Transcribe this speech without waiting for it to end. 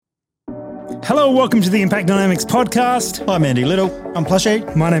Hello, welcome to the Impact Dynamics podcast. I'm Andy Little. I'm Plushy.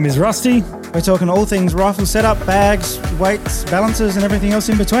 My name is Rusty. We're talking all things rifle setup, bags, weights, balances, and everything else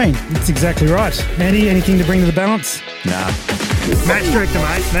in between. That's exactly right. Andy, anything to bring to the balance? Nah. Match director,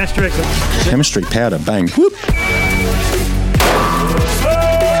 mate. Match director. Chemistry powder, bang. Whoop.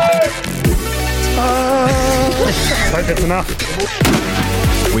 Hope that's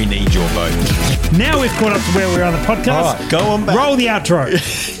enough. We need your vote. Now we've caught up to where we are on the podcast. All right, go on back. Roll the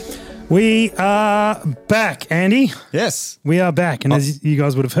outro. We are back, Andy. Yes. We are back. And as you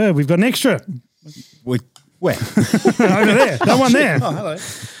guys would have heard, we've got an extra. Where? Over there. That one there. Oh, hello.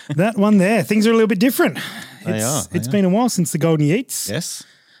 That one there. Things are a little bit different. It's been a while since the Golden Yeats. Yes.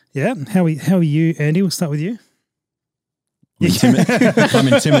 Yeah. How are you, Andy? We'll start with you. I'm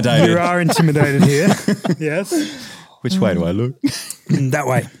intimidated. You are intimidated here. Yes. Which way do I look? That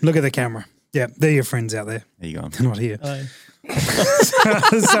way. Look at the camera. Yeah, they're your friends out there. There you go. They're not here. Hello.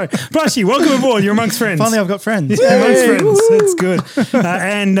 So, Brushy, welcome aboard. You're amongst friends. Finally, I've got friends. You're amongst friends. That's good.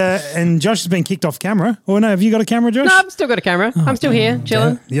 And Josh has been kicked off camera. Oh, no, have you got a camera, Josh? No, I've still got a camera. I'm still here,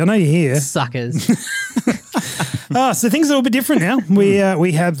 chilling. Yeah, I know you're here. Suckers. So things are a little bit different now.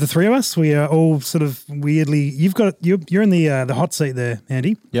 We have the three of us. We are all sort of weirdly. You're in the hot seat there,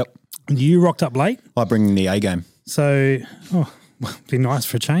 Andy. Yep. You rocked up late. I bring the A game. So, well, be nice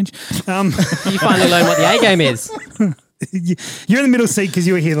for a change. You finally learned what the A game is. You're in the middle seat because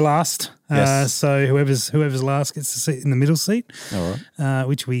you were here the last. Yes. So whoever's last gets to sit in the middle seat. All right.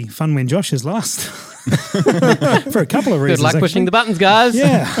 Which will be fun when Josh is last. For a couple of reasons. Good luck pushing the buttons, guys.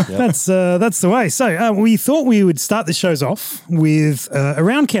 Yeah, that's the way. So we thought we would start the shows off with a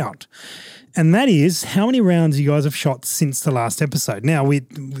round count. And that is how many rounds you guys have shot since the last episode. Now,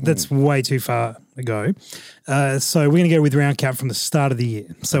 that's way too far ago. So we're going to go with round count from the start of the year.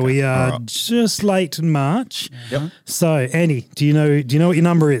 So we are just late in March. Yep. So, Andy, do you know what your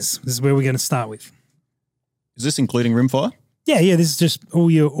number is? This is where we're going to start with. Is this including rimfire? Yeah. This is just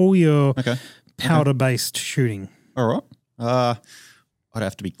all your Okay. powder-based shooting. All right. I'd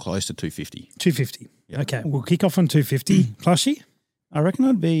have to be close to 250. 250. Yeah. Okay, we'll kick off on 250. Plushy? I reckon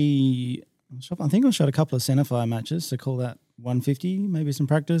I'd be. I think I shot a couple of centerfire matches, so call that 150, maybe some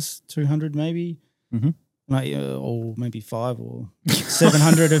practice, 200 maybe, or maybe 5 or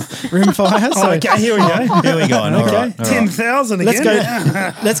 700 of rimfire. So Okay, here we go. Here we go. All Okay, right. 10,000 again.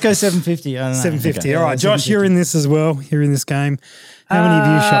 let's go 750. I don't know. 750. Okay. All right, Josh, 750. you're in this as well. You're in this game. How many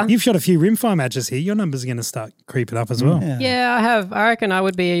have you shot? You've shot a few rimfire matches here. Your numbers are going to start creeping up as well. Yeah, I have. I reckon I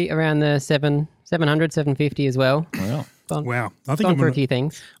would be around the 700, 750 as well. Wow. Wow. I think Gone I'm for a few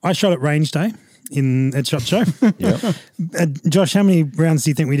things. I shot at range day at SHOT Show. Yep. Josh, how many rounds do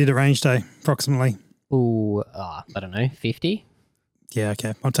you think we did at range day approximately? Ooh, I don't know, 50? Yeah,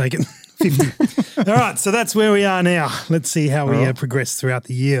 okay. I'll take it. 50. All right, so that's where we are now. Let's see how we progress throughout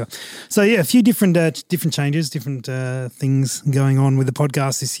the year. So, yeah, a few different changes, different things going on with the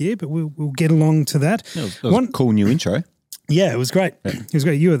podcast this year, but we'll get along to that. That was a cool new intro. Yeah, it was great. It was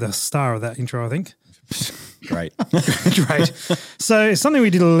great. You were the star of that intro, I think. Great. Great. So something we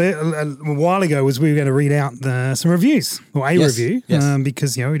did a while ago was we were going to read out some reviews or a review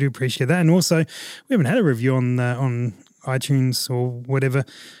because, we do appreciate that. And also we haven't had a review on iTunes or whatever.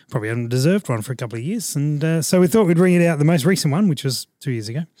 Probably haven't deserved one for a couple of years. And so we thought we'd read out the most recent one, which was 2 years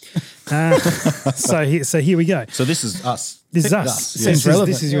ago. So here we go. So this is us. This is us. Seems relevant.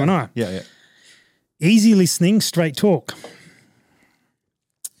 This is you and I. Yeah. Easy listening, straight talk.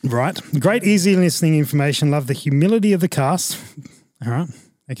 Right. Great, easy listening information. Love the humility of the cast. All right.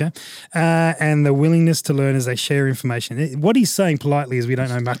 Okay. And the willingness to learn as they share information. What he's saying politely is we don't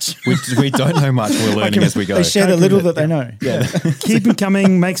know much. We don't know much. We're learning as we go. They share the little that they know. Yeah. Keep them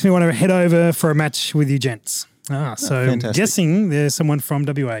coming. Makes me want to head over for a match with you gents. So I'm fantastic. guessing there's someone from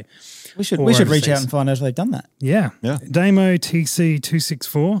WA. We should Or reach overseas. out and find out if they've done that. Yeah. Yeah. Damo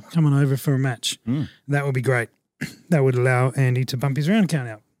TC264 coming over for a match. That would be great. That would allow Andy to bump his round count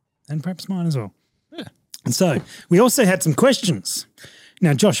out. And perhaps mine as well. Yeah. And so we also had some questions.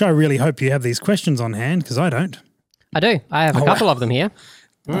 Now, Josh, I really hope you have these questions on hand because I don't. I do. I have a couple of them here.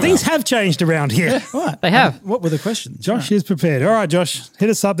 Things have changed around here. Right. They have. What were the questions? Josh is prepared. All right, Josh, hit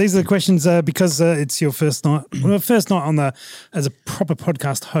us up. These are the questions because it's your first night. Well, first night as a proper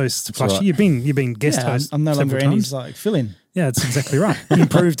podcast host. Plus, right. you've been guest host. I'm no longer several Andy's times. fill in. Yeah, that's exactly right. You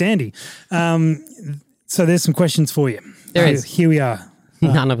improved Andy. So there's some questions for you. There is. Here we are.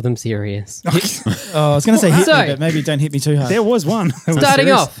 None of them serious. Oh, I was going to say hit So- me, but maybe don't hit me too hard. There was one. that was Starting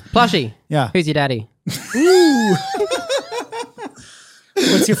serious. off, Plushy. Yeah. Who's your daddy?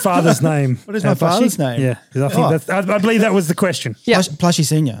 What's your father's name? What is my father's name? Yeah, 'cause I think I believe that was the question. Yeah. Plushy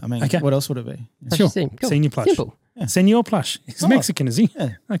Senior. I mean, Okay. what else would it be? Plushy Sure. Sim. Cool. Senior Plush. Simple. Senor Plush. He's Mexican, is he? Yeah.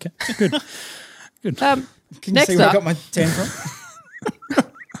 Okay, good. Good. Can you Next see where I up- got my tan from?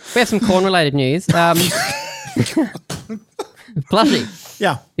 We have some corn-related news. Plushie.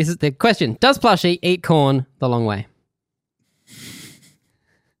 Yeah. This is the question. Does Plushie eat corn the long way?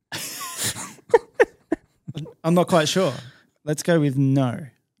 I'm not quite sure. Let's go with no.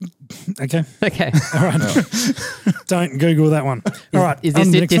 Okay. Okay. All right. Don't Google that one. All right. Is on this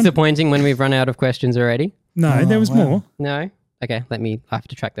the next one. disappointing when we've run out of questions already? No, there was wow. more. No? Okay, I have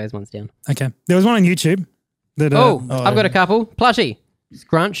to track those ones down. Okay. There was one on YouTube. That, I've got a couple. Plushie,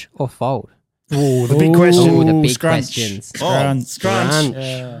 scrunch or fold? the big question. Oh, the big scrunch. questions. Scrunch. Scrunch.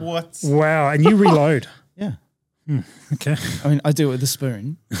 What? Wow. And you reload. Yeah. Okay. I mean, I do it with a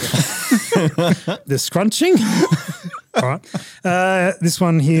spoon. The scrunching. All right. This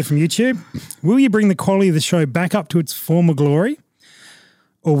one here from YouTube. Will you bring the quality of the show back up to its former glory,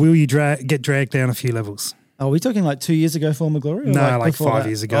 or will you get dragged down a few levels? Are we talking like 2 years ago, former glory? Or No, like before 5 that?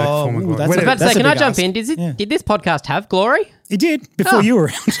 years ago, Oh, former glory. that's Whatever. But That's say, a can I big jump ask. in? Yeah. Did this podcast have glory? It did before you were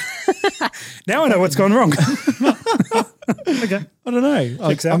around. Now I know what's gone wrong. Okay. I don't know.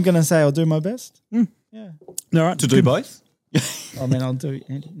 Checks out. I'm going to say I'll do my best. Yeah. All right. To do both? I mean, I'll do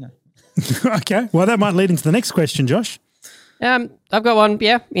Andy. No. Okay. Well, that might lead into the next question, Josh. I've got one.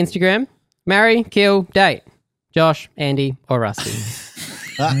 Yeah, Instagram. Marry, kill, date. Josh, Andy, or Rusty.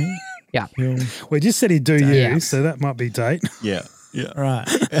 Yeah. We just said he'd do you, Yeah. so that might be date. Yeah. Yeah. Right.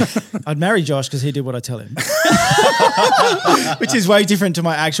 I'd marry Josh because he did what I tell him. Which is way different to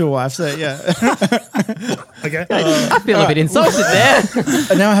my actual wife. So, yeah. Okay. I feel a bit insulted there.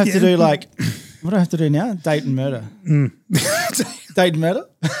 And now I have to do like, what do I have to do now? Date and murder. Date and murder?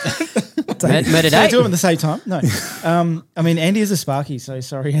 Murder Can I date. do them at the same time? No. I mean, Andy is a Sparky, so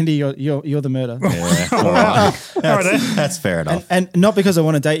sorry, Andy, you're the murder. Yeah. All right. That's fair enough. And not because I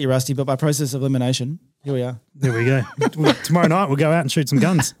want to date you, Rusty, but by process of elimination. Here we are. There we go. Tomorrow night we'll go out and shoot some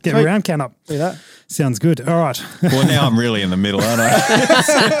guns. Get a Sweet. round count up. See that? Sounds good. All right. Well, now I'm really in the middle, aren't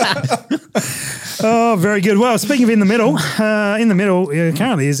I? Oh, very good. Well, speaking of in the middle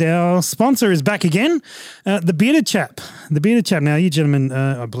currently is our sponsor is back again, the Bearded Chap. The Bearded Chap. Now, you gentlemen,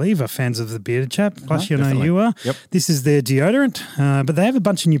 I believe, are fans of the Bearded Chap. Plus, you know definitely. you are. Yep. This is their deodorant, but they have a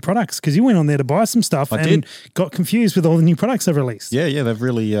bunch of new products because you went on there to buy some stuff and got confused with all the new products they've released. Yeah. They've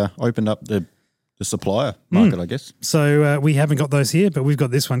really opened up the supplier market, I guess. So we haven't got those here, but we've got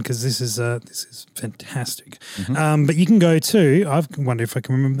this one because this is fantastic. But you can go to, I wonder if I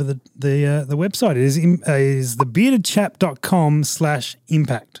can remember the website. It is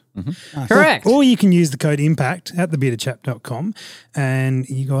thebeardedchap.com/impact. Correct. Or you can use the code IMPACT at thebeardedchap.com and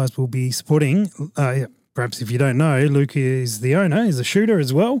you guys will be supporting, perhaps if you don't know, Luke is the owner, is a shooter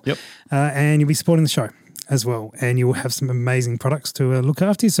as well. Yep. And you'll be supporting the show as well. And you will have some amazing products to look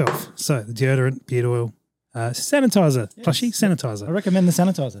after yourself. So the deodorant, beard oil, sanitizer, Plushie, sanitizer. I recommend the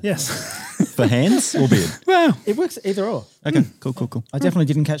sanitizer. Yes. For hands or beard? Well, It works either or. Okay, cool. I definitely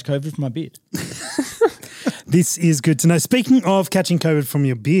didn't catch COVID from my beard. this is good to know. Speaking of catching COVID from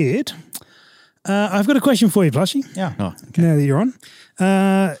your beard, I've got a question for you, Plushie. Yeah. Oh, Now that you're on.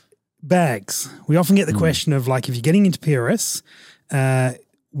 Bags. We often get the question of like, if you're getting into PRS,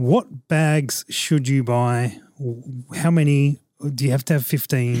 what bags should you buy? How many? Do you have to have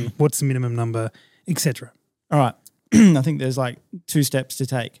 15? What's the minimum number, etc.? All right. I think there's like 2 steps to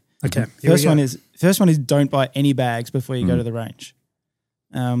take. Okay. First one is don't buy any bags before you go to the range.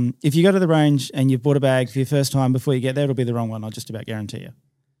 If you go to the range and you've bought a bag for your first time before you get there, it'll be the wrong one. I'll just about guarantee you.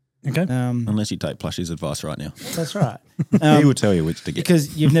 Okay. unless you take Plushie's advice right now. That's right. He will tell you which to get.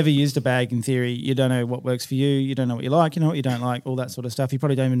 Because you've never used a bag in theory. You don't know what works for you. You don't know what you like. You know what you don't like, all that sort of stuff. You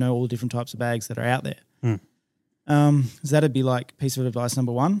probably don't even know all the different types of bags that are out there. So that'd be like piece of advice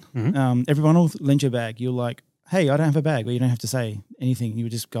number one. Everyone will lend you a bag. You'll like, hey, I don't have a bag. Well, you don't have to say anything. You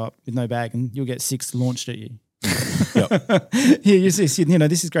would just go up with no bag and you'll get 6 launched at you. Here, you see,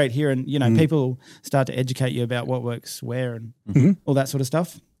 this is great here. And, people start to educate you about what works where and all that sort of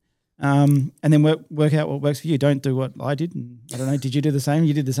stuff. And then work out what works for you. Don't do what I did. And I don't know. Did you do the same?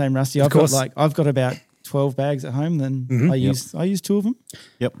 You did the same, Rusty. I've got about 12 bags at home. Then I use 2 of them.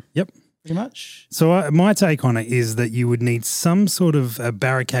 Yep. Pretty much. So my take on it is that you would need some sort of a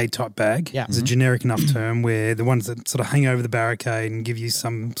barricade type bag. Yeah. It's a generic enough term where the ones that sort of hang over the barricade and give you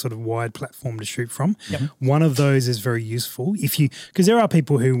some sort of wide platform to shoot from. Yep. One of those is very useful because there are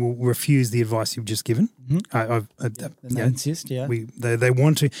people who will refuse the advice you've just given. And they insist, They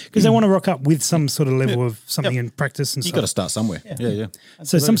want to because they want to rock up with some sort of level of something in practice and You stuff. got to start somewhere. Yeah.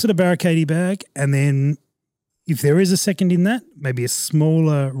 So some sort of barricadey bag, and then if there is a second in that, maybe a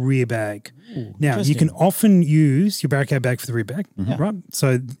smaller rear bag. Now, you can often use your barricade bag for the rear bag, right?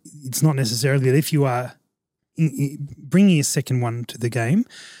 So it's not necessarily that if you are bringing a second one to the game,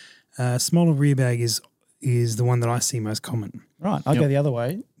 smaller rear bag is the one that I see most common. Right, I go the other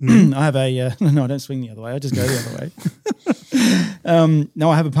way. I have a no, I don't swing the other way. I just go the other way.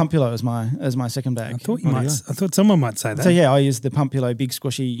 No, I have a pump pillow as my second bag. I thought someone might say that. So yeah, I use the pump pillow, big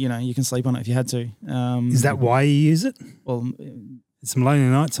squishy. You can sleep on it if you had to. Is that why you use it? Well, some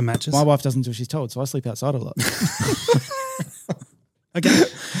lonely nights and matches. My wife doesn't until she's told, so I sleep outside a lot. Okay,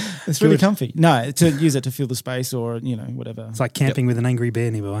 it's really comfy. No, to use it to fill the space or whatever. It's like camping with an angry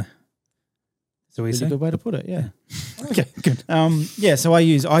bear nearby. So we say. A good way to put it. Yeah. Okay, good. So I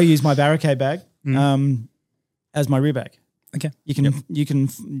use my barricade bag as my rear bag. Okay. You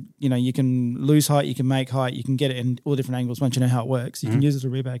can lose height, you can make height, you can get it in all different angles once you know how it works. You can use it as a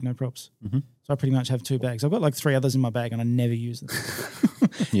rear bag, no props. Mm-hmm. So I pretty much have 2 bags. I've got like 3 others in my bag and I never use them.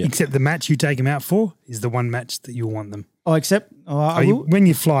 Except the match you take them out for is the one match that you want them. Oh, when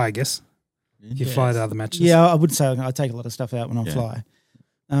you fly, I guess. You fly the other matches. Yeah, I would say I take a lot of stuff out when I fly.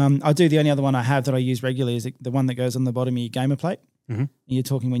 I do. The only other one I have that I use regularly is the one that goes on the bottom of your gamer plate. Mm-hmm. You're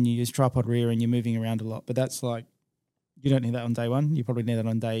talking when you use tripod rear and you're moving around a lot, but that's like you don't need that on day 1. You probably need that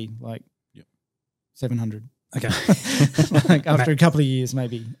on day 700. Okay. Like after a couple of years,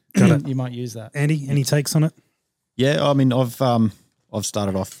 maybe you might use that. Andy, any takes on it? Yeah, I mean, I've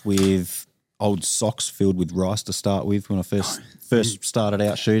started off with old socks filled with rice to start with when I first started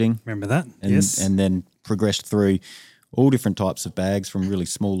out shooting. Remember that? And then progressed through all different types of bags, from really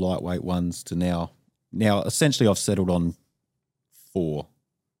small, lightweight ones to now. Now, essentially, I've settled on 4.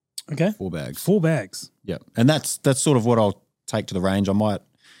 Okay. 4 bags. 4 bags. Yeah, and that's sort of what I'll take to the range.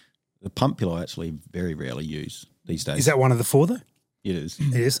 The pump pillow I actually very rarely use these days. Is that one of the 4 though? It is.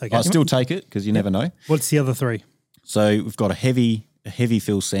 It is. Okay. I still take it because you never know. What's the other 3? So we've got a heavy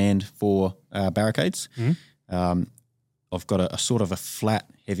fill sand for barricades. Mm-hmm. I've got a sort of a flat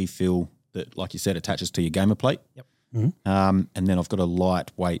heavy fill that, like you said, attaches to your gamer plate. Yep. Mm-hmm. And then I've got a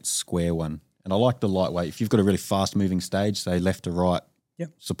lightweight square one. And I like the lightweight. If you've got a really fast moving stage, say left to right,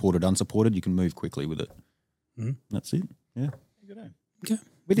 supported, unsupported, you can move quickly with it. Mm-hmm. That's it. Yeah. Good. Okay.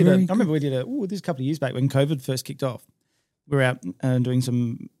 I remember we did this a couple of years back when COVID first kicked off. We were out doing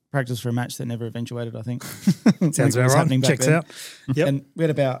some practice for a match that never eventuated, I think. Sounds about right. Checks out. Yep. And we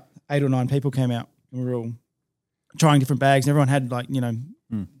had about 8 or 9 people came out and we were all trying different bags. And everyone had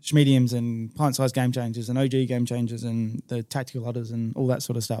mediums and pint-sized game changers and OG game changers and the tactical udders and all that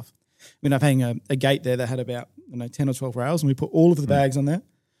sort of stuff. We ended up having a gate there that had about 10 or 12 rails, and we put all of the bags on there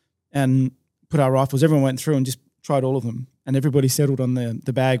and put our rifles. Everyone went through and just tried all of them, and everybody settled on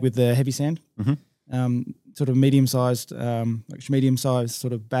the bag with the heavy sand. Mm-hmm. Sort of medium-sized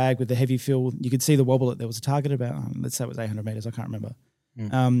sort of bag with the heavy fill. You could see the wobble. There was a target about, let's say it was 800 meters. I can't remember.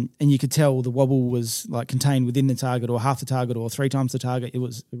 And you could tell the wobble was like contained within the target or half the target or 3 times the target. It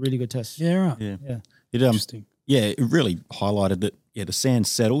was a really good test. Yeah, right. Yeah. Interesting. Yeah, it really highlighted that. Yeah, the sand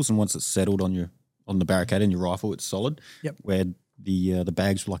settles, and once it's settled on the barricade and your rifle, it's solid. Yep. Where the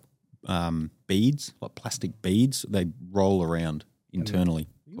bags were like beads, like plastic beads, they roll around internally.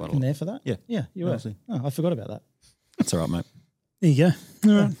 You were in there for that? Yeah. Yeah, you were. Oh, I forgot about that. That's all right, mate. There you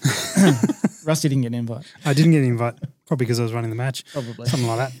go. All right. Rusty didn't get an invite. I didn't get an invite. Probably because I was running the match. Something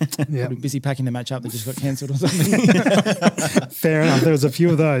like that. Yeah. Probably busy packing the match up that just got cancelled or something. Fair enough. There was a few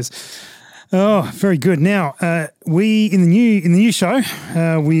of those. Oh, very good. Now, we in the new show,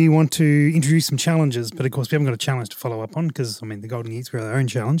 we want to introduce some challenges, but of course we haven't got a challenge to follow up on because the Golden Geeks have their own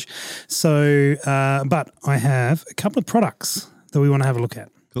challenge. So, but I have a couple of products that we want to have a look at.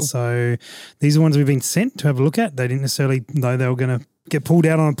 Cool. So these are ones we've been sent to have a look at. They didn't necessarily know they were going to get pulled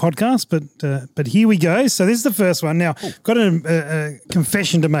out on a podcast, but here we go. So this is the first one. Now, got a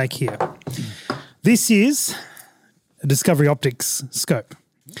confession to make here. This is a Discovery Optics scope.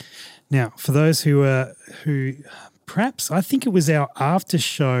 Now, for those who perhaps, I think it was our after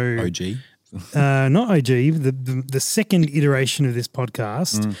show. OG? Not OG, the second iteration of this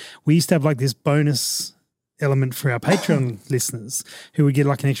podcast. We used to have like this bonus element for our Patreon listeners who would get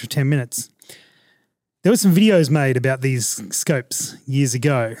like an extra 10 minutes. There were some videos made about these scopes years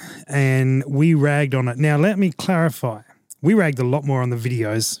ago, and we ragged on it. Now, let me clarify. We ragged a lot more on the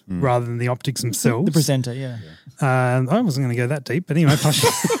videos rather than the optics themselves. The presenter, yeah. I wasn't going to go that deep, but anyway,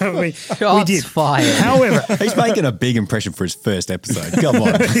 we did. Fired. However, he's making a big impression for his first episode. Come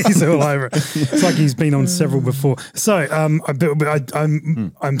on, he's all over it. It's like he's been on several before. So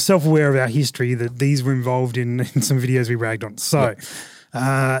I'm self-aware of our history that these were involved in some videos we ragged on. So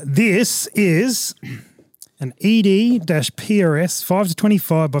this is an ED-PRS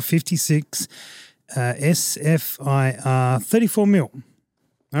 5-25 by 56. SFIR 34mm.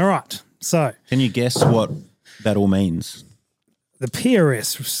 All right. So, can you guess what that all means? The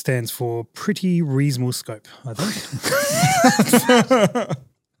PRS stands for Pretty Reasonable Scope, I think.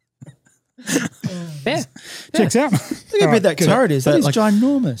 Fair. Checks out. Look how big that turret is. That is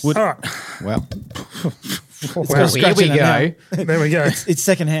ginormous. All right. Wow. Wow. Here we go. There we go. It's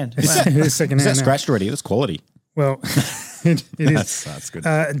secondhand. It is second Is that hand now. scratched already? That's quality. Well, it is. That's good.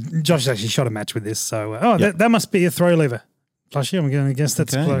 Josh actually shot a match with this, so that must be a throw lever. Plushie, I'm going to guess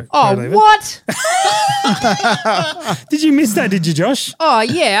that's Okay. throw Oh, lever. what? Did you miss that? Did you, Josh? Oh,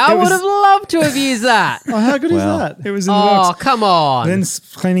 yeah. I It was- would have loved to have used that. Oh, how good Well, is that? It was in the Oh, box. come on. Then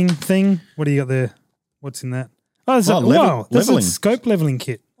cleaning thing. What do you got there? What's in that? Oh, it's leveling. that's a scope leveling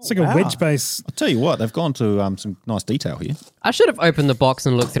kit. It's like a wedge base. I'll tell you what, they've gone to some nice detail here. I should have opened the box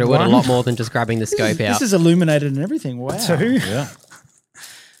and looked through it a One. lot more than just grabbing the scope out. This is illuminated and everything. Wow. 2, Yeah.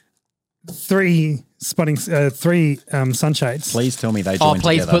 3 sunshades. Please tell me they Oh, joined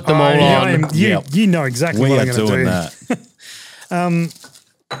please together. put them all on. You know exactly We what are I'm going to doing do. that.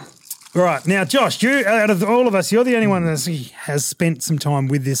 Right. Now, Josh, you out of all of us, you're the only one that has spent some time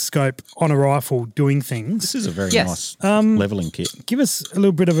with this scope on a rifle doing things. This is a very Yes. nice leveling kit. Give us a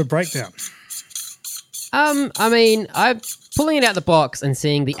little bit of a breakdown. I mean, I'm pulling it out the box and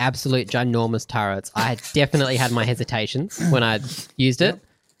seeing the absolute ginormous turrets. I definitely had my hesitations when I used it.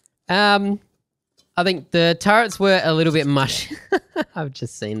 I think the turrets were a little bit mushy. I've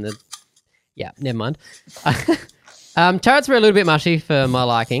just seen the... Yeah, never mind. Turrets were a little bit mushy for my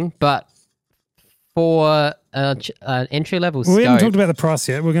liking, but for an entry-level We haven't scope... talked about the price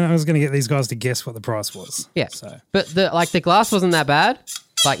yet. I was going to get these guys to guess what the price was. Yeah, So but the glass wasn't that bad.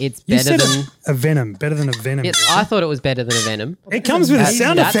 Like, it's you better said than... a Venom, better than a Venom. I thought it was better than a Venom. It comes with a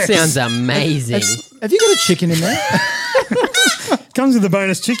sound That effect. sounds amazing. Have you got a chicken in there? Comes with a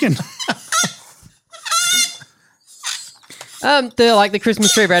bonus chicken. The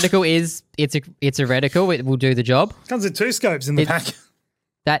Christmas tree reticle it's a reticle. It will do the job. Comes with 2 scopes in the pack.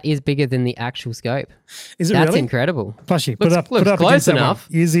 That is bigger than the actual scope. Is it That's really? incredible. Plushie, Looks put up close against that enough.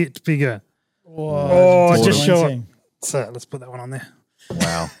 one. Is it bigger? Whoa, Oh, just short. disappointing. So let's put that one on there.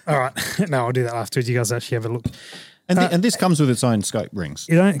 Wow. All right. No, I'll do that afterwards. You guys actually have a look. And this comes with its own scope rings.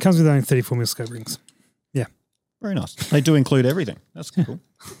 It comes with their own 34mm scope rings. Yeah. Very nice. They do include everything. That's cool.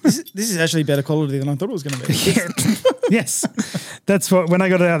 This is actually better quality than I thought it was going to be. Yes. That's what, when I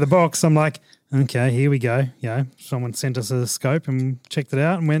got it out of the box, I'm like, okay, here we go. Someone sent us a scope and checked it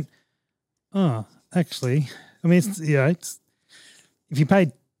out and went, oh, actually, I mean, it's if you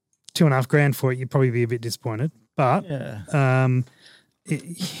paid $2,500 for it, you'd probably be a bit disappointed. But Yeah.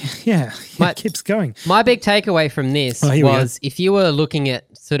 it keeps going. My big takeaway from this here we go. was if you were looking at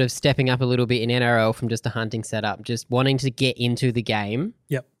sort of stepping up a little bit in NRL from just a hunting setup, just wanting to get into the game,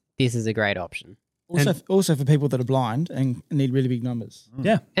 Yep. this is a great option. Also for people that are blind and need really big numbers.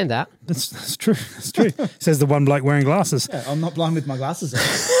 Yeah, And that. that's true. That's true. Says the one bloke wearing glasses. Yeah, I'm not blind with my glasses on.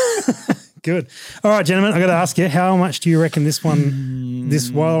 Good. All right, gentlemen, I got to ask you, how much do you reckon this one,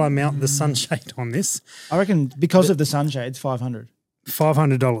 while I mount the sunshade on this, I reckon because of the sunshades, 500.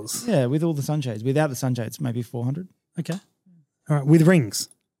 $500? Yeah, with all the sunshades. Without the sunshades, maybe 400. Okay. All right, with rings.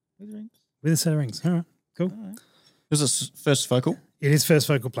 With rings. With a set of rings. All right, cool. Is this first focal? It is first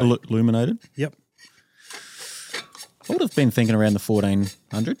focal plate. Illuminated? Yep. I would have been thinking around the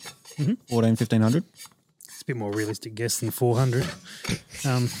 1,400, 1,500. It's a bit more realistic guess than 400.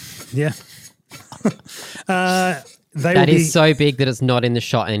 Yeah. That is so big that it's not in the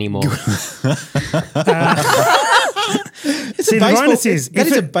shot anymore. See, the bonus is that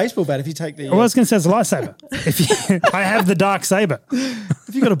is a baseball bat if you take the... I was going to say it's a lightsaber. I have the dark saber.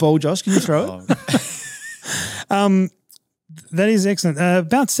 If you got a ball, Josh, can you throw it? That is excellent.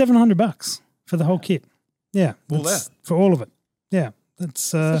 About $700 for the whole kit. Yeah, for all of it. Yeah,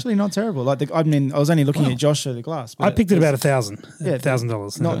 that's. It's actually not terrible. I was only looking at Josh through the glass. I picked it about $1,000. Yeah,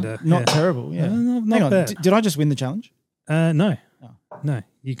 $1,000. Not terrible. Yeah, not hang on. bad. Did I just win the challenge? No,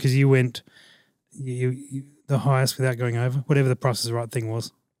 because you went you the highest without going over. Whatever the Price is Right thing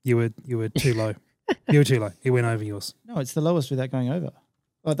was, you were too low. You were too low. He went over yours. No, it's the lowest without going over.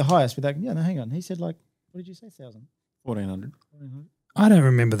 The highest without. Yeah, no, hang on. He said what did you say? 1,000. 1,400. I don't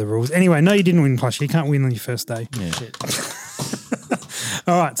remember the rules. Anyway, no, you didn't win Plush. You can't win on your first day. Yeah. Shit.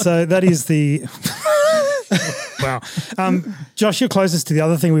 All right, so that is the wow. Josh, you're closest to the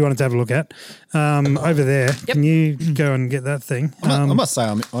other thing we wanted to have a look at over there. Yep. Can you go and get that thing? I must say,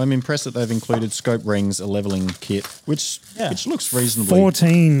 I'm impressed that they've included scope rings, a leveling kit, which looks reasonably.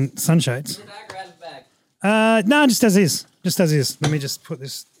 14 sunshades. No, just as is. Just as is. Let me just put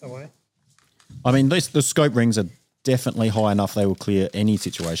this away. I mean, the scope rings are definitely high enough they will clear any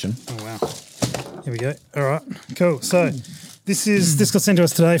situation. Oh, wow. Here we go. All right, cool. So this got sent to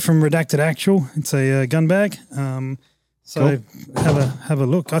us today from Redacted Actual. It's a gun bag. So have a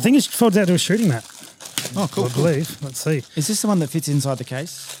look. I think it folds out to a shooting mat. Oh, cool. I believe. Let's see. Is this the one that fits inside the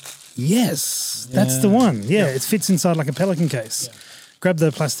case? Yes, that's the one. Yeah, it fits inside like a Pelican case. Yeah. Grab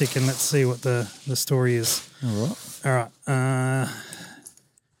the plastic and let's see what the story is. All right.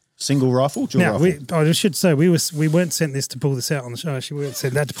 Single rifle, dual rifle? I should say we weren't sent this to pull this out on the show. Actually, we weren't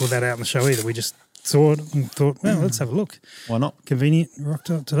sent that to pull that out on the show either. We just saw it and thought, well, let's have a look. Why not? Convenient, rocked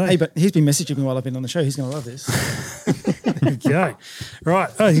up today. Hey, but he's been messaging me while I've been on the show. He's going to love this. Okay. Right.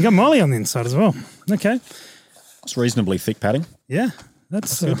 Oh, you got Molly on the inside as well. Okay. It's reasonably thick padding. Yeah.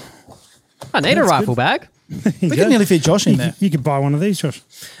 That's good. I need a rifle bag. We can nearly fit Josh in there. You could buy one of these, Josh.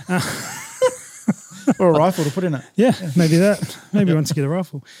 Or a rifle to put in it. Yeah, maybe that. Maybe once you get a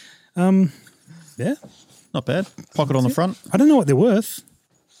rifle. Yeah. Not bad. Pocket on the front. I don't know what they're worth.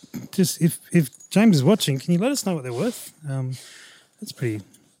 Just if James is watching, can you let us know what they're worth? That's pretty.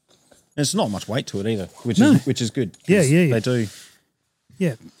 There's not much weight to it either, which is good. Yeah. They do.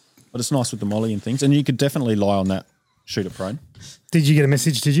 Yeah. But it's nice with the molly and things. And you could definitely lie on that, shoot it prone. Did you get a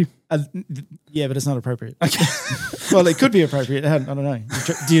message, did you? Yeah, but it's not appropriate. Okay. Well, it could be appropriate. I don't know.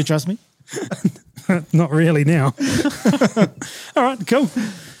 Do you trust me? Not really now. All right, cool.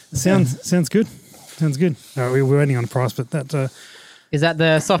 Sounds good. Sounds good. All right, we're waiting on a price, but that... Is that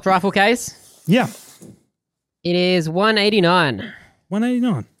the soft rifle case? Yeah. It is $189.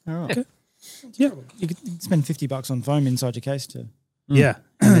 $189. All right. Okay. Yeah. You could spend $50 on foam inside your case to... Yeah,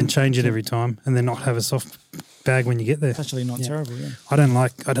 and then change it every time, and then not have a soft bag when you get there. It's actually not terrible. Yeah. I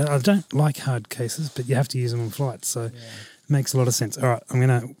don't like hard cases, but you have to use them on flights, so it makes a lot of sense. All right, I'm going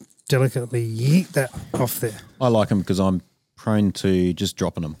to delicately yeet that off there. I like them because I'm prone to just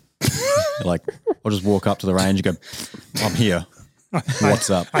dropping them. Like, I'll just walk up to the range and go, I'm here. What's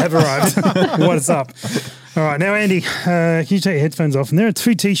up? I have arrived. What's up? All right, now, Andy, can you take your headphones off? And there are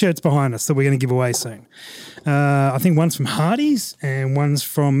 2 T-shirts behind us that we're going to give away soon. I think one's from Hardy's and one's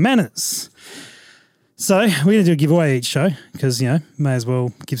from Manners. So we're going to do a giveaway each show because, may as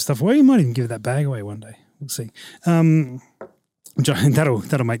well give stuff away. You might even give that bag away one day. We'll see.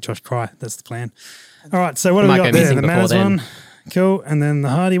 That'll make Josh cry. That's the plan. All right, so what have we got there? The Manners one. Cool. And then the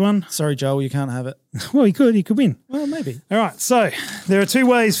Hardy one. Sorry, Joel, you can't have it. Well, you could win. Well, maybe. All right, so there are 2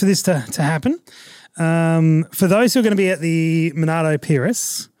 ways for this to happen. For those who are going to be at the Monado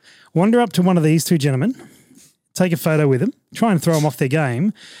Pires, wander up to one of these 2 gentlemen, take a photo with them, try and throw them off their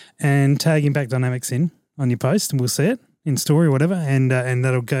game, and tag Impact Dynamics in on your post, and we'll see it in story or whatever, and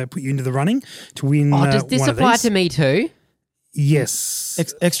that'll go put you into the running to win. Does this apply to me too? Yes.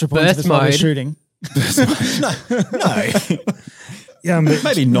 Extra points Burst if I was mode. shooting. No. Yeah,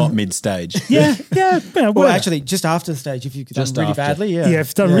 Maybe not mid-stage. Yeah. Well, actually, just after the stage, if you've done Just really after. badly, if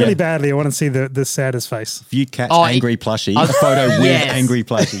it's done really badly, I want to see the saddest face. If you catch Oh, angry plushie, a photo with Yes. angry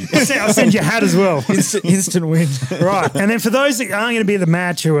plushie. I'll send you a hat as well. Instant win. Right, and then for those that aren't going to be at the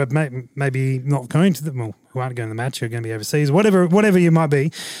match, who are maybe not going to who aren't going to the match, who are going to be overseas, whatever you might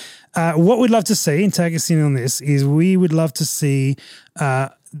be, what we'd love to see, and tag us in on this, is we would love to see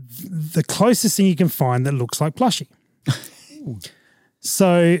the closest thing you can find that looks like plushie.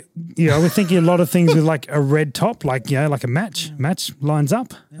 So, we're thinking a lot of things with like a red top, like a match lines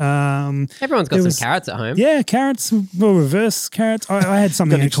up. Everyone's got some carrots at home. Yeah, carrots, well, reverse carrots. I had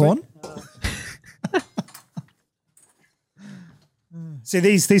something. Got any corn? See,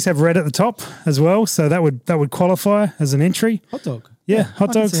 these have red at the top as well, so that would qualify as an entry. Hot dog. Yeah, hot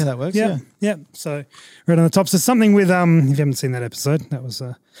I can dogs. see how that works. Yeah. So red on the top. So something with if you haven't seen that episode, that was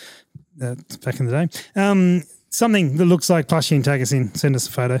back in the day. Something that looks like plushie, and tag us in. Send us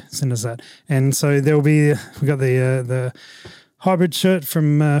a photo. Send us that. And so there will be we got the hybrid shirt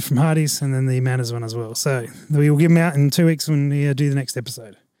from Hardy's, and then the Manners one as well. So we will give them out in 2 weeks when we do the next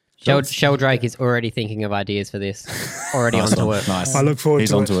episode. Sheldrake is already thinking of ideas for this. Already onto it. Nice. I look forward to it.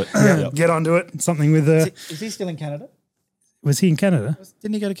 He's onto it. Yeah, get onto it. Something with Is he still in Canada? Was he in Canada?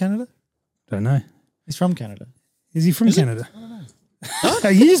 Didn't he go to Canada? Don't know. He's from Canada. Is he from Canada? I don't know.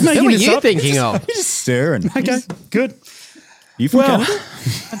 Are you just making Who are this you up? thinking of? You're just staring. Okay, good. You from Canada?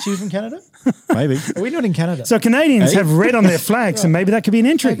 Aren't you from Canada? Maybe. Are we not in Canada? So Canadians have red on their flags, and maybe that could be an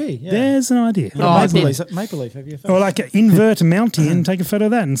entry. Maybe, yeah. There's an idea. Maple Leaf, have you found? Or like an invert a Mountie and take a photo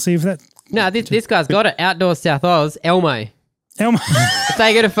of that and see if that... No, this guy's got it. Outdoors South Oz, Elmo. Elmo. If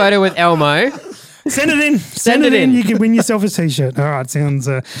they get a photo with Elmo, Send it in. Send it in. You can win yourself a T-shirt. All right, sounds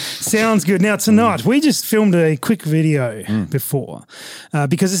good. Now, tonight, we just filmed a quick video before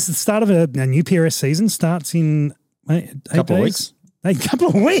because it's the start of a new PRS season. Starts in 8 Couple of days. weeks. A couple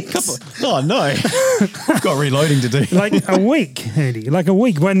of weeks. Oh, no. I've got reloading to do. Like a week, Andy. Like a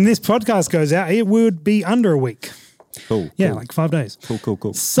week. When this podcast goes out, it would be under a week. Cool. Yeah, cool. like 5 days.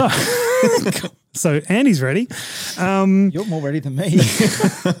 Cool. So, So Andy's ready. You're more ready than me.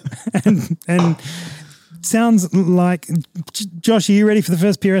 and sounds like, Josh, are you ready for the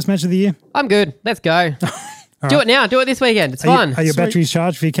first PRS match of the year? I'm good. Let's go. Do it now. Do it this weekend. It's fun. Are your batteries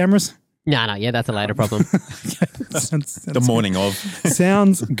charged for your cameras? No, yeah, that's a later problem. The morning of.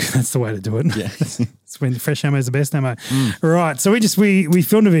 Sounds good. That's the way to do it. Yeah. It's when fresh ammo is the best ammo. Right. So we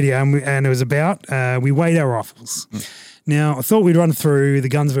filmed a video and it was about we weighed our rifles. Now, I thought we'd run through the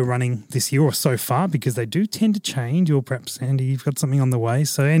guns we're running this year or so far because they do tend to change, or perhaps, Andy, you've got something on the way.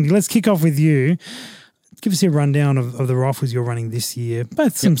 So, Andy, let's kick off with you. Give us a rundown of the rifles you're running this year,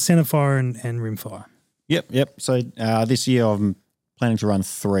 both some centerfire and rimfire. Yep. So this year I'm planning to run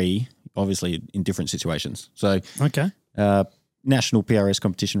 3, obviously in different situations. So Okay. National PRS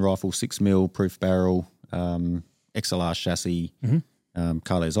competition rifle, 6mm proof barrel, XLR chassis,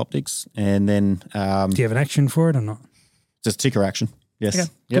 Carles optics, and then Do you have an action for it or not? just ticker action. Yes. Okay,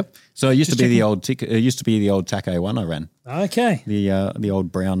 Yep. So it used to be the old ticker. It used to be the old TACO one I ran. Okay. The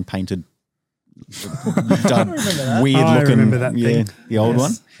old brown painted, weird I looking. remember that thing. The old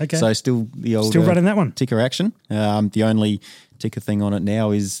one. Okay. So still the old. Still running that one. Ticker action. The only ticker thing on it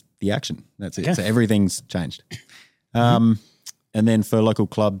now is the action. That's it. Okay. So everything's changed. And then for local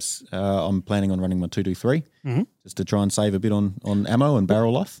clubs, I'm planning on running my 223 just to try and save a bit on ammo and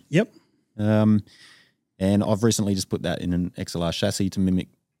barrel life. Yep. And I've recently just put that in an XLR chassis to mimic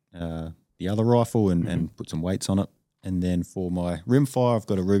the other rifle and put some weights on it. And then for my rimfire, I've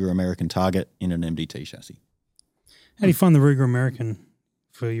got a Ruger American Target in an MDT chassis. How do you find the Ruger American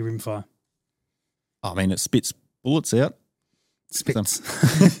for your rimfire? I mean, it spits bullets out. Spits.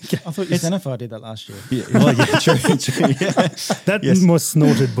 I thought your centerfire did that last year. Yeah, well, yeah, true. Yeah. That more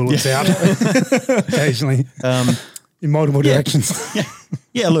snorted bullets out occasionally in multiple directions.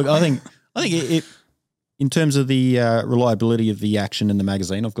 Yeah, look, I think it in terms of the reliability of the action and the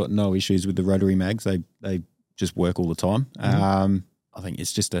magazine, I've got no issues with the rotary mags. They just work all the time. I think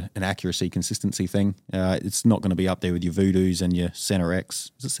it's just an accuracy, consistency thing. It's not going to be up there with your Voodoos and your Center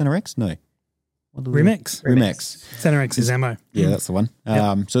X. Is it Center X? No. Rimex. Center X is ammo. Yeah, that's the one.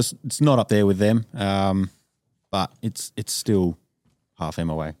 So it's not up there with them, but it's still half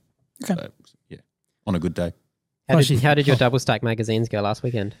MOA. Okay. So, yeah, on a good day. How did your double stack magazines go last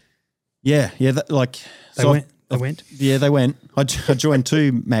weekend? Yeah. They went. Yeah, they went. I joined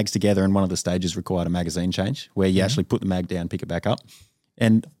 2 mags together, and one of the stages required a magazine change where you actually put the mag down, pick it back up,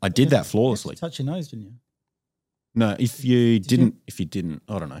 and I did that flawlessly. Touch your nose, didn't you? No, if you didn't,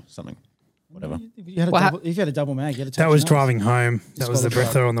 I don't know, something, whatever. If you had a double mag, you had to touch That was your nose. driving home. That was the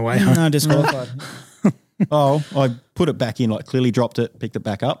breather on the way home. No, disqualified. Oh, I put it back in, like clearly dropped it, picked it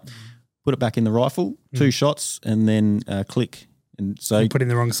back up, put it back in the rifle, 2 shots, and then click. And so You put in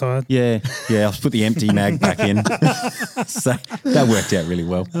the wrong side. yeah, I put the empty mag back in. So that worked out really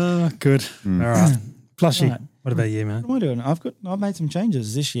well. Good. All right. Plushy. Right. What about you, man? What am I doing? I've made some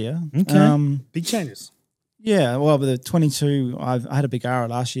changes this year. Okay. Big changes. Yeah, well, with the 22, I had a Bigara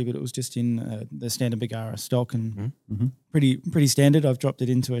last year, but it was just in the standard Bigara stock and pretty standard. I've dropped it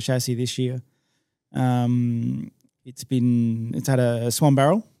into a chassis this year. It's had a Swan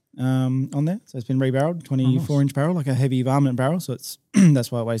barrel on there, so it's been rebarreled, 24-inch barrel, like a heavy varmint barrel. So it's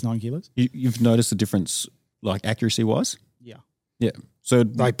that's why it weighs 9 kilos. You've noticed the difference, like accuracy wise? Yeah. So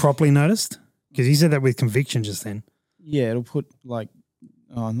Like properly noticed? Because you said that with conviction just then. Yeah, it'll put like.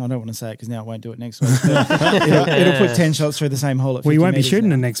 Oh, I don't want to say it because now I won't do it next week. It'll put 10 shots through the same hole at 50 Well, you won't be meters shooting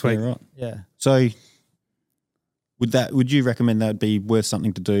now. it next week. yeah, right. Yeah. So would you recommend that would be worth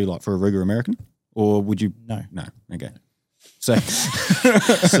something to do, like for a Ruger American, or would you? No. Okay. So,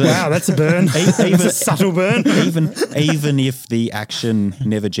 Wow, that's a burn. That's a subtle burn. even if the action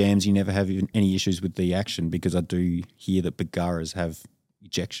never jams, you never have any issues with the action, because I do hear that Bagaras have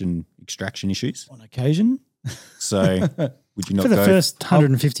extraction issues. On occasion. So would you not For the go first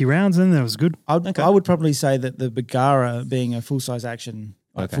 150 rounds, then that was good. I would probably say that the Bagara, being a full-size action,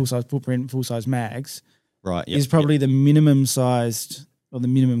 like Okay. full-size footprint, full-size mags, right? is probably the minimum sized or the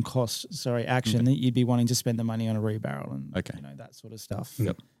minimum cost, action that you'd be wanting to spend the money on a rebarrel and that sort of stuff.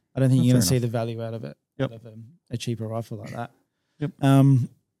 Yep. I don't think you're going to fair see the value out of it, Yep. out of a cheaper rifle like that. Yep.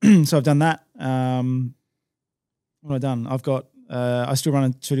 So I've done that. What have I done? I've got, I still run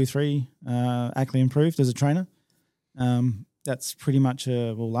a 223 Ackley Improved as a trainer. That's pretty much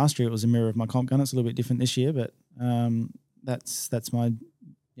last year it was a mirror of my comp gun. It's a little bit different this year, but that's my,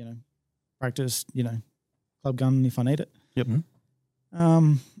 practice, club gun if I need it. Yep.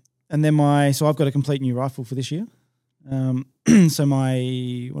 And then so I've got a complete new rifle for this year. So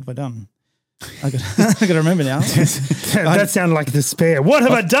what have I done? I got to remember now. That sounded like despair. What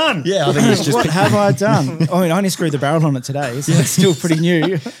have I done? Yeah, I think it's just What have I done? I mean, I only screwed the barrel on it today, so it's still pretty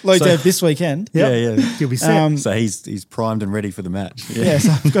new. Low dev this weekend. yeah. You'll be set. So he's primed and ready for the match. Yeah,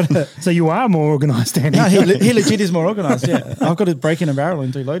 so I've got to. So you are more organised, Andy. No, he legit is more organised. Yeah, I've got to break in a barrel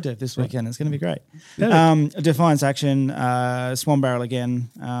and do low dev this weekend. It's going to be great. Defiance action, Swan barrel again.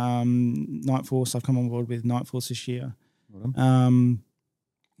 Night Force. I've come on board with Night Force this year.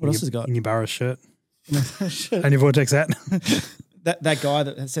 What else has it got? In your Barra shirt. And your Vortex hat. That guy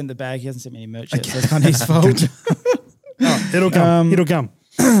that has sent the bag, he hasn't sent me any merch yet, so it's kind of his fault. It'll come. It'll come.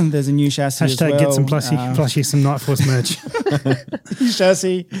 There's a new chassis as well. Get some plushy some Night Force merch. New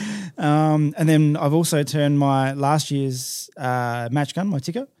chassis. And then I've also turned my last year's match gun, my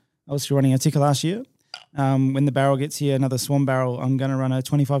ticker. I was running a ticker last year. When the barrel gets here, another Swan barrel, I'm going to run a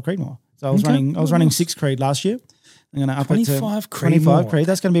 25 Creedmoor. So I was running 6 Creed last year. I'm going to up it to 25 Creed.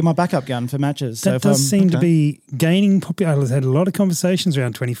 That's going to be my backup gun for matches. That does seem to be gaining popularity. I've had a lot of conversations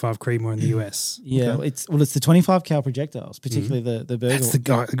around 25 Creedmoor in the US. Yeah, it's the 25 cal projectiles, particularly the Burgle. That's the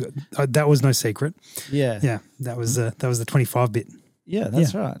guy. That was no secret. Yeah, that was the 25 bit. Yeah,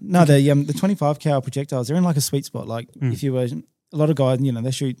 that's right. No, the 25 cal projectiles, they're in like a sweet spot. Like if you were a lot of guys,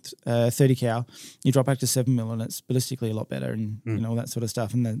 they shoot 30 cal, you drop back to 7 mil, and it's ballistically a lot better, and all that sort of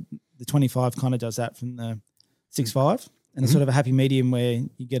stuff. And the 25 kind of does that from the 6.5, and it's sort of a happy medium where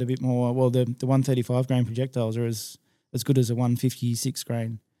you get a bit more. Well, the 135 grain projectiles are as good as a 156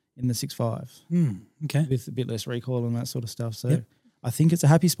 grain in the 6.5. Okay, with a bit less recoil and that sort of stuff. So I think it's a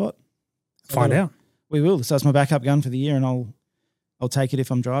happy spot. Find out. We will. So it's my backup gun for the year, and I'll take it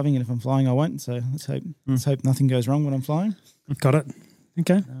if I'm driving, and if I'm flying, I won't. So let's hope nothing goes wrong when I'm flying. Got it.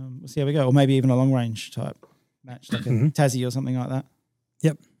 Okay. We'll see how we go, or maybe even a long range type match, like a Tassie or something like that.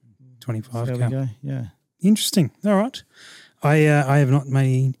 Yep. 25. There we go. Yeah. Interesting. All right. I have not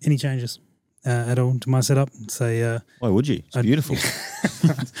made any changes at all to my setup. So why would you? It's beautiful.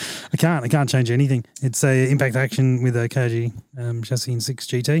 I can't change anything. It's a impact action with a KG chassis in 6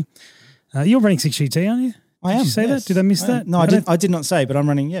 GT. You're running 6 GT, aren't you? I am. Did you say that? Did I miss that? No, I did not say, but I'm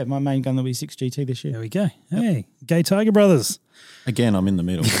running. Yeah, my main gun will be 6 GT this year. There we go. Hey, Gay Tiger Brothers. Again, I'm in the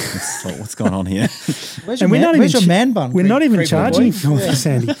middle. It's like, what's going on here? Where's your man bun? We're not even charging for this,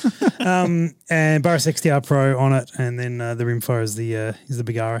 Andy. And Barras XTR Pro on it, and then the rimfire is the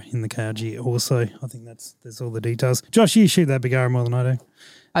Bagara in the KRG. Also, I think that's all the details. Josh, you shoot that Bagara more than I do.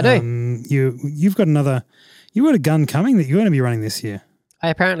 I do. You've got a gun coming that you're going to be running this year. I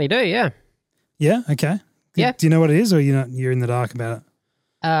apparently do. Yeah. Yeah. Okay. Yeah. Do you know what it is, or you're in the dark about it?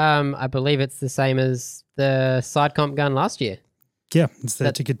 I believe it's the same as the side comp gun last year. Yeah, it's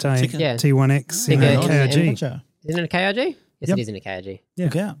the Ticket yeah. T1X in a KRG. Isn't it a KRG? Yes, Yep. it is in a KRG. Yeah.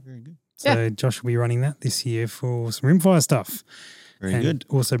 Okay. Very good. So Josh will be running that this year for some rimfire stuff. Very good.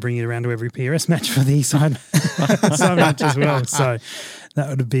 Also bring it around to every PRS match for the side match as well. So that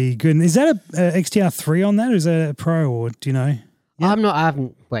would be good. And is that a XTR3 on that, or is that a Pro, or do you know? Yeah. I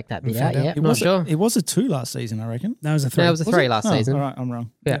haven't worked that bit out yet. I'm not sure. It was a 2 last season, I reckon. No, it was a 3. No, it was a 3 last season. All right, I'm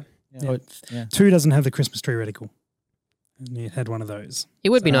wrong. Yeah. Yeah. 2 doesn't have the Christmas tree reticle. And it had one of those. It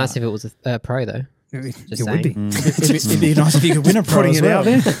would be nice if it was a Pro, though. It Just would be. It'd be nice if you could win a Pro Putting as it well. out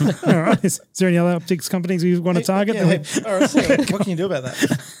there. All right. Is there any other optics companies we want to target? All right, so what can you do about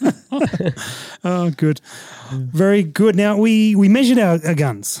that? Oh, good. Very good. Now, we measured our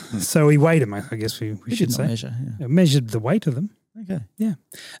guns. So we weighed them, I guess we should did not say. measure, yeah. Measured the weight of them. Okay. Yeah.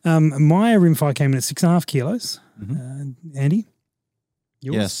 My rimfire came in at 6.5 kilos. Andy?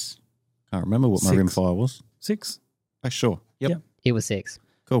 Yours? Yes. Can't remember what my 6. rimfire was. 6? Oh, sure. Yep. It was 6.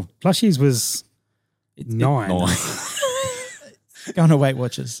 Cool. Plushies was 9. Go on to Weight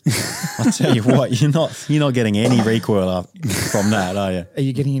Watchers. I'll tell you what, you're not getting any recoil up from that, are you? Are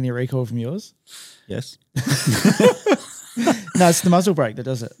you getting any recoil from yours? Yes. No, it's the muzzle brake that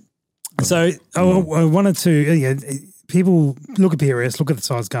does it. So I wanted to, people look at PRS, look at the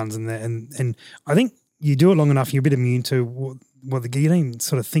size guns, and I think you do it long enough, you're a bit immune to what you don't even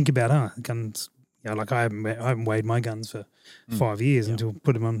sort of think about, guns. Like I haven't weighed my guns for 5 years until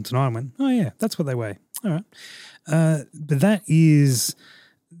put them on tonight and went, oh yeah, that's what they weigh. All right. But that is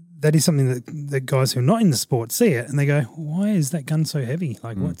something that guys who are not in the sport see it and they go, why is that gun so heavy?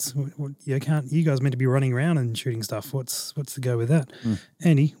 Like you guys meant to be running around and shooting stuff. What's the go with that?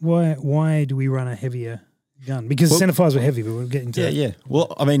 Andy, why do we run a heavier gun? Because the centerfires were heavy, but we're getting to that. Yeah.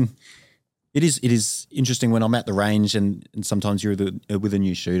 Well, I mean, it is interesting when I'm at the range and sometimes you're with a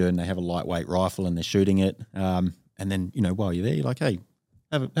new shooter and they have a lightweight rifle and they're shooting it. And then, while you're there, you're like, hey,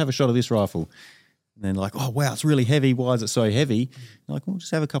 have a shot of this rifle. And then like, oh, wow, it's really heavy. Why is it so heavy? You're like, well,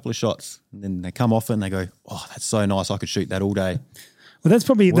 just have a couple of shots. And then they come off and they go, oh, that's so nice. I could shoot that all day. Well, that's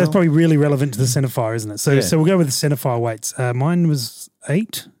probably really relevant to the centerfire, isn't it? So we'll go with the centerfire weights. Mine was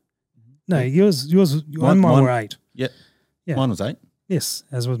 8. No, yours mine were 8. Yeah. Yeah. Mine was 8. Yes,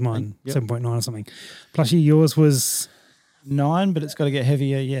 as was mine, Yep. 7.9 or something. Plushie, yours was 9, but it's got to get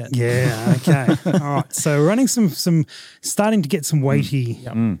heavier yet. Yeah, okay. All right. So running some starting to get some weighty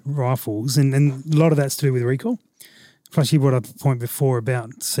rifles, and a lot of that's to do with recoil. Plus, you brought up a point before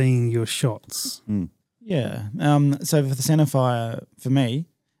about seeing your shots. Yeah. So for the centerfire, for me,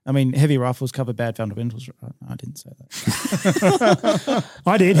 I mean, heavy rifles cover bad fundamentals. Right? No, I didn't say that.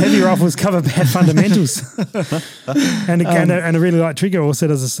 I did. Heavy rifles cover bad fundamentals. and a really light trigger also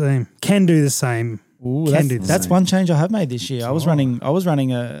does the same. Can do the same. Ooh, that's one change I have made this year. I was running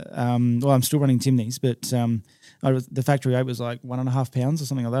I'm still running Timneys, but the factory 8 was like 1.5 pounds or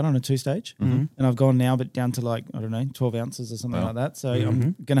something like that on a 2-stage. And I've gone now but down to like, I don't know, 12 ounces or something like that. So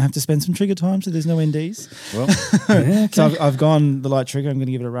I'm going to have to spend some trigger time so there's no NDs. Well, okay. So I've gone the light trigger. I'm going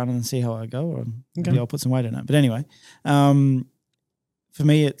to give it a run and see how I go, or maybe I'll put some weight on it. But anyway, for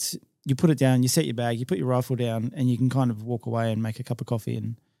me, it's you put it down, you set your bag, you put your rifle down, and you can kind of walk away and make a cup of coffee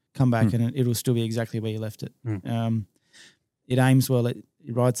and come back and it'll still be exactly where you left it. It aims well, it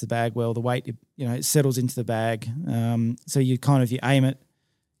rides the bag well, the weight, it settles into the bag. So you aim it,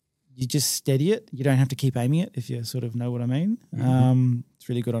 you just steady it. You don't have to keep aiming it if you sort of know what I mean. It's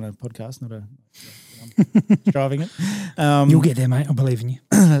really good on a podcast, not driving it. You'll get there, mate. I believe in you.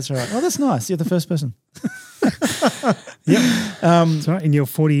 That's right. Oh, that's nice. You're the first person. Yep. That's right. In your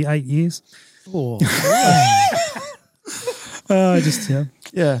 48 years. Oh,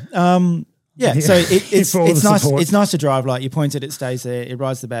 Yeah. So it's nice. Support. It's nice to drive light. You point it, it stays there. It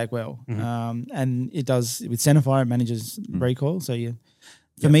rides the bag well, and it does with centerfire. It manages recoil. So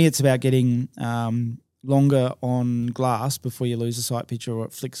for me, it's about getting longer on glass before you lose a sight picture or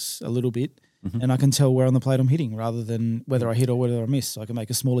it flicks a little bit, and I can tell where on the plate I'm hitting rather than whether I hit or whether I miss. So I can make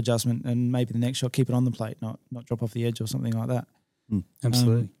a small adjustment and maybe the next shot keep it on the plate, not drop off the edge or something like that.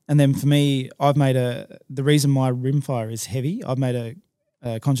 Absolutely. And then for me, I've made the reason my rimfire is heavy, I've made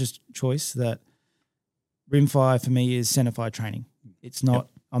a conscious choice that rimfire for me is centerfire training. It's not,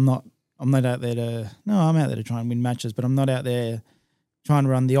 I'm out there to try and win matches, but I'm not out there trying to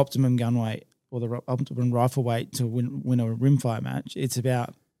run the optimum gun weight or the optimum rifle weight to win a rimfire match. It's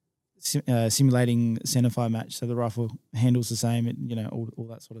about simulating centerfire match so the rifle handles the same, all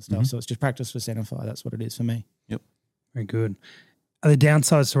that sort of stuff. So it's just practice for centerfire. That's what it is for me. Yep. Very good. Are there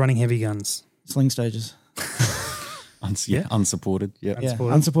downsides to running heavy guns? Sling stages. Unsupported. Yeah.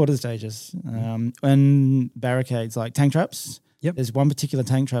 Unsupported stages. And barricades like tank traps. Yep. There's one particular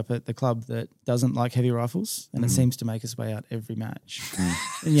tank trap at the club that doesn't like heavy rifles, and it seems to make its way out every match.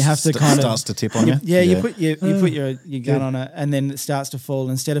 And you have to starts to tip on you. Yeah, you put your gun on it, and then it starts to fall.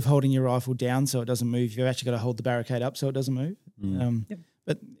 Instead of holding your rifle down so it doesn't move, you've actually got to hold the barricade up so it doesn't move.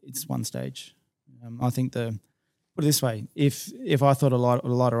 But it's one stage. I think put it this way: if I thought a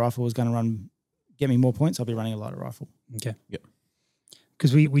lighter rifle was going to get me more points, I'll be running a lighter rifle. Okay. Yep.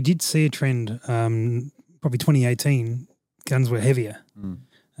 Because we did see a trend, probably 2018. Guns were heavier,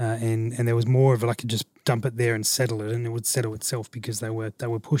 and there was more of like just dump it there and settle it, and it would settle itself because they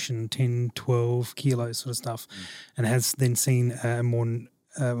were pushing 10, 12 kilos sort of stuff, and has then seen a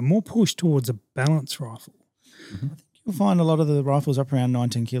more push towards a balance rifle. I think you'll find a lot of the rifles up around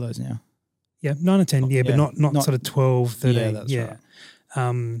 9-10 kilos now. Yeah, 9 or 10, but not sort of 12, 13. Yeah, that's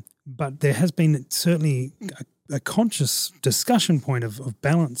right. But there has been certainly a conscious discussion point of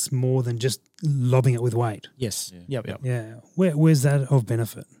balance more than just lobbing it with weight. Yes. Yeah. Yep. Yeah. Where's that of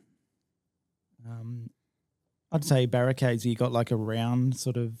benefit? I'd say barricades, you got like a round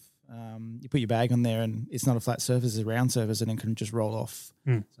sort of, you put your bag on there and it's not a flat surface, it's a round surface and it can just roll off.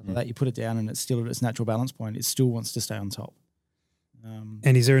 So like that, you put it down and it's still at its natural balance point. It still wants to stay on top.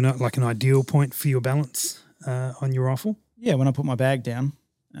 And is there an ideal point for your balance on your rifle? Yeah, when I put my bag down.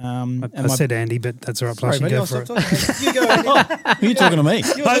 I said Andy, but that's all right. Sorry, buddy, go I'll for stop it. talking. You go, Andy. Who are you talking to me?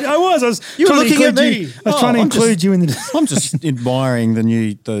 I was You were looking at me. I was trying to include you in the. I'm just admiring the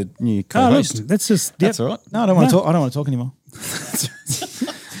new co-host. That's just. That's all right. No, I don't want to talk. I don't want to talk anymore.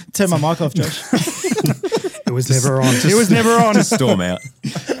 Turn my mic off, Josh. It was never on. It was never on. Just storm out.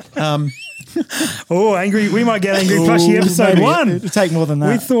 Oh, angry! We might get angry. Plushie episode 1. It'll take more than that.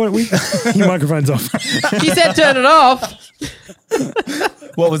 We thought your microphone's off. He said turn it off.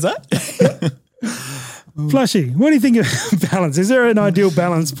 What was that? Plushie, what do you think of balance? Is there an ideal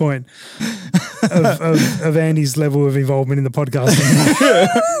balance point of Andy's level of involvement in the podcast?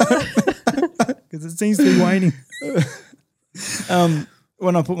 Because it seems to be waning.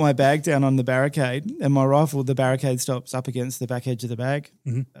 When I put my bag down on the barricade and my rifle, the barricade stops up against the back edge of the bag.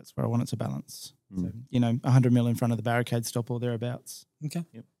 That's where I want it to balance. So, 100 mil in front of the barricade stop or thereabouts. Okay.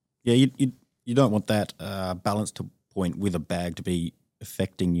 Yep. Yeah, you don't want that balance to point with a bag to be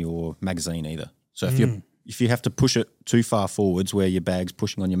affecting your magazine either. So if you have to push it too far forwards where your bag's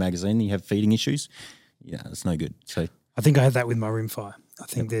pushing on your magazine, you have feeding issues. Yeah, that's no good. So I think I had that with my rimfire. I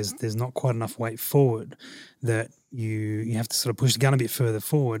think there's not quite enough weight forward that you have to sort of push the gun a bit further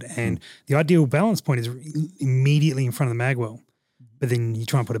forward. And the ideal balance point is immediately in front of the magwell. But then you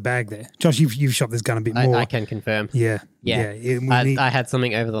try and put a bag there. Josh, you've shot this gun a bit more. I can confirm. Yeah. I had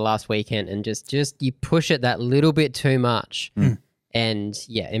something over the last weekend and just you push it that little bit too much. And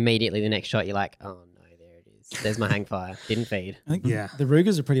immediately the next shot you're like, oh no, there it is. There's my hang fire. Didn't feed. I think the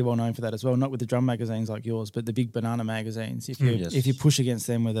Rugers are pretty well known for that as well, not with the drum magazines like yours, but the big banana magazines. If you push against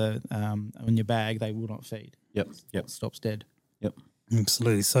them with on your bag, they will not feed. Yep. Stops dead. Yep.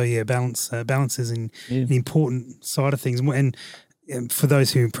 Absolutely. So balance is an important side of things. And for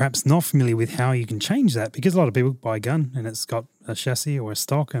those who are perhaps not familiar with how you can change that, because a lot of people buy a gun and it's got a chassis or a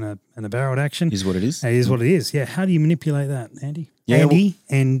stock and a barreled action. Is what it is. It is what it is. Yeah. How do you manipulate that, Andy? Yeah,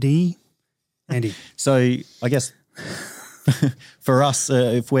 Andy. So I guess for us,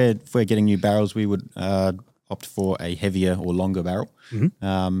 if we're getting new barrels, we would opt for a heavier or longer barrel.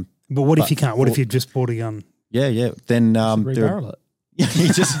 But what if you can't? What if you just bought a gun? Yeah. Then Rebarrel it.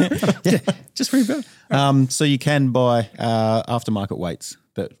 just rebarrel. So you can buy aftermarket weights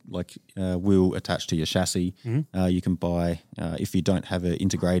that will attach to your chassis. You can buy if you don't have an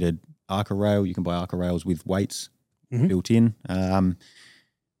integrated Arca rail, you can buy Arca rails with weights built in.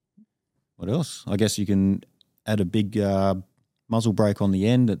 What else? I guess you can add a big muzzle brake on the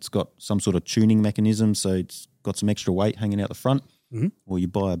end. It's got some sort of tuning mechanism, so it's got some extra weight hanging out the front. Or you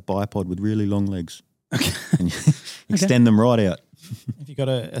buy a bipod with really long legs. Okay. And you extend them right out. If you've got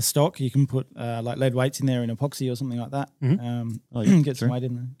a stock, you can put lead weights in there in epoxy or something like that. Get some weight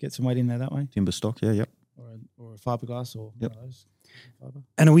in there. Get some weight in there that way. Timber stock, yep. Or a fiberglass or one of those. Fiber.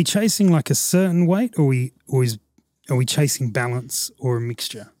 And are we chasing like a certain weight, or are we chasing balance or a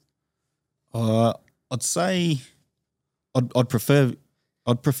mixture? I'd say I'd prefer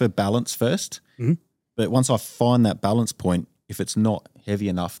balance first. But once I find that balance point, if it's not heavy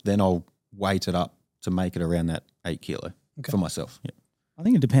enough, then I'll weight it up to make it around that 8 kilo for myself. Yeah. I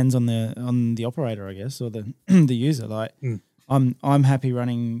think it depends on the operator, I guess, or the the user. I'm happy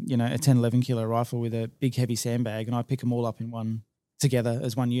running, a 10, 11 kilo rifle with a big heavy sandbag, and I pick them all up in one together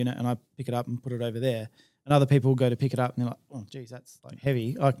as one unit, and I pick it up and put it over there. And other people go to pick it up and they're like, oh, geez, that's like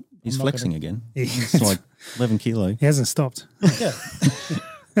heavy. He's flexing again. It's like 11 kilo. He hasn't stopped. Yeah.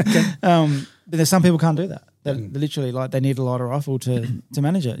 But there's some people can't do that. They literally they need a lighter rifle to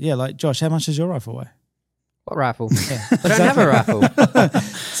manage it. Yeah, like Josh, how much does your rifle weigh? What rifle? Yeah. I don't have a rifle.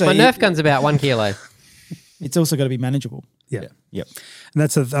 So my Nerf gun's about 1 kilo. It's also got to be manageable. Yeah. Yep. And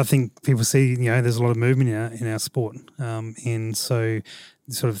that's I think people see, there's a lot of movement in our sport. And so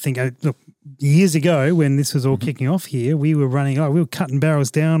sort of think, look, years ago when this was all kicking off here, we were cutting barrels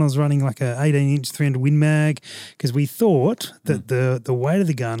down. I was running like a 18-inch 300 Win Mag because we thought that the weight of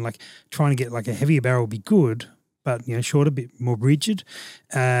the gun, like trying to get like a heavier barrel would be good, but shorter, a bit more rigid.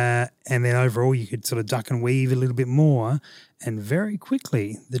 And then overall you could sort of duck and weave a little bit more. And very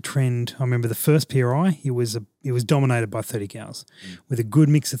quickly the trend, I remember the first PRI, it was dominated by 30 cals with a good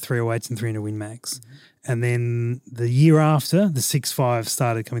mix of 308s and 300 Win Mags. And then the year after, the 6.5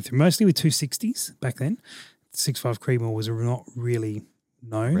 started coming through, mostly with 260s back then. 6.5 Creedmoor was not really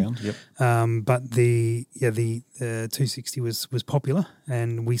known. But the 260 was popular,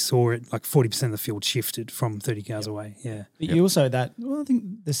 and we saw it like 40% of the field shifted from 30 cals away. Yeah. But you also I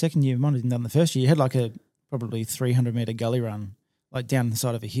think the second year, might have done the first year, you had like a probably 300 meter gully run, like down the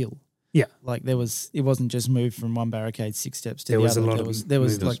side of a hill. Yeah. Like it wasn't just moved from one barricade 6 steps to the other. There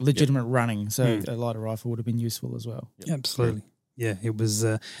was like legitimate running. So a lighter rifle would have been useful as well. Yep. Absolutely. Yeah, it was.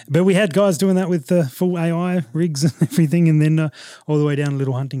 But we had guys doing that with full AI rigs and everything, and then all the way down to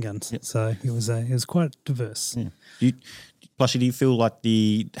little hunting guns. Yep. So it was quite diverse. Yeah. Do you feel like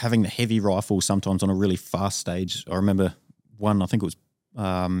having the heavy rifle sometimes on a really fast stage? I remember one, I think it was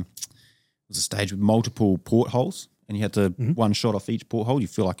a stage with multiple portholes, and you had to one shot off each porthole. You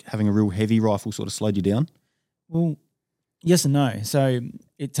feel like having a real heavy rifle sort of slowed you down? Well, yes and no. So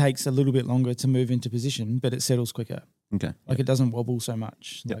it takes a little bit longer to move into position, but it settles quicker. Okay. It doesn't wobble so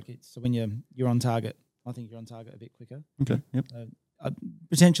much. Yep. So when you're on target, I think you're on target a bit quicker. Okay. Yep.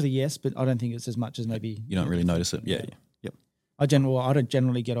 Potentially yes, but I don't think it's as much as maybe you don't really notice it. Yeah. Yep. I don't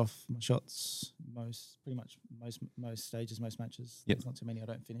generally get off my shots most stages, most matches. Yep. There's not too many I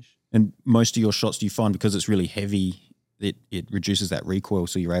don't finish. And most of your shots, do you find because it's really heavy, it reduces that recoil,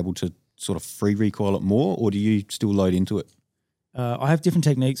 so you're able to sort of free recoil it more, or do you still load into it? I have different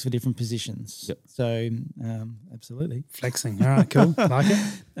techniques for different positions. Yep. So absolutely. Flexing. All right, cool. Like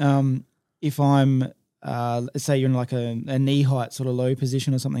it. If I'm, let's say you're in like a knee height sort of low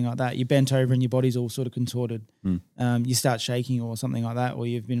position or something like that, you're bent over and your body's all sort of contorted. You start shaking or something like that, or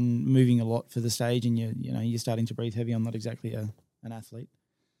you've been moving a lot for the stage and you're starting to breathe heavy. I'm not exactly an athlete.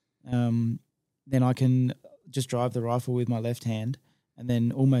 Then I can just drive the rifle with my left hand and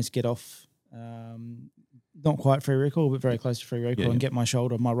then almost get off, not quite free recoil, but very close to free recoil, and get my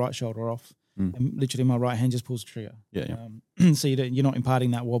right shoulder off. And literally my right hand just pulls the trigger. So you're not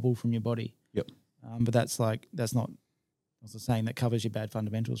imparting that wobble from your body. Yep. But that's not, I was saying, that covers your bad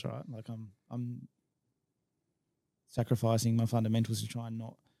fundamentals, right? Like I'm sacrificing my fundamentals to try and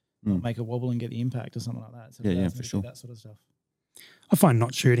not make a wobble and get the impact or something like that. So for sure. That sort of stuff. I find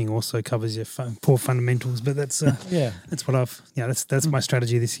not shooting also covers your poor fundamentals, but that's that's what that's my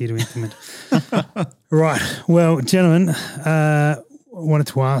strategy this year to implement. Right. Well, gentlemen, wanted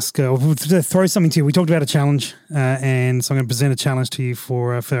to ask, to throw something to you. We talked about a challenge, and so I'm going to present a challenge to you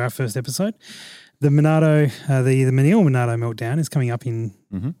for our first episode. The Monado, the Manil Monado meltdown is coming up in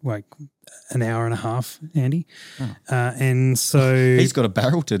like an hour and a half, Andy. And so he's got a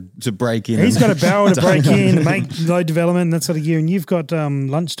barrel to break in. He's got a barrel to break in and make load development and that sort of gear. And you've got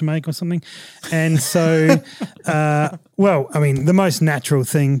lunch to make or something. And so, well, I mean, the most natural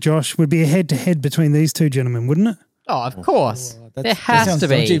thing, Josh, would be a head-to-head between these two gentlemen, wouldn't it? Oh, of course. There has sounds to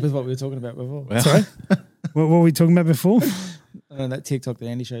be. dodgy with what we were talking about before. Well. Sorry? What were we talking about before? That TikTok that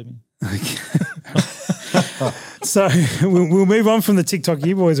Andy showed me. So we'll move on from the TikTok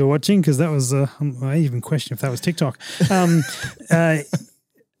you boys are watching, because that was I even question if that was TikTok. A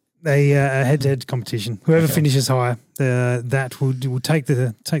head-to-head competition. Whoever finishes higher, that will take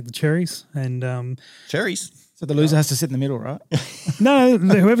the cherries and Cherries. So the loser has to sit in the middle, right? no,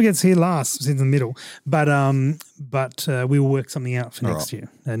 whoever gets here last is in the middle. But we will work something out for next year.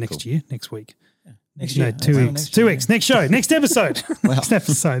 Next week. Next year. 2 weeks. 2 weeks. Next show. Next episode. Next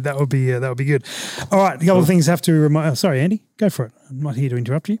episode. That would be good. All right. A couple of things have to remind. Sorry, Andy. Go for it. I'm not here to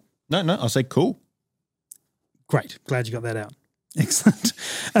interrupt you. No. I'll say cool. Great. Glad you got that out. Excellent.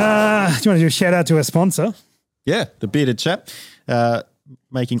 Do you want to do a shout out to our sponsor? Yeah, the Bearded Chap,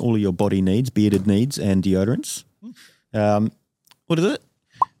 making all of your body needs, bearded needs, and deodorants. What is it?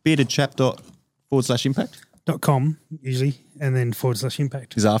 beardedchap.com/impact. .com usually, and then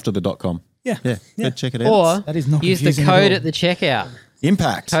 /impact. Is after the .com. Yeah. Go check it out. Or That is not use the confusing code at all. at the checkout.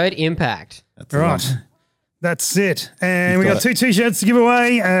 Impact. Code IMPACT. That's the Right. one. That's it. And we You've got got 2 T-shirts to give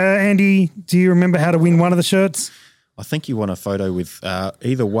away. Andy, do you remember how to win one of the shirts? I think you want a photo with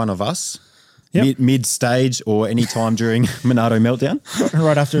either one of us, Yep. mid-stage or any time during Monado Meltdown.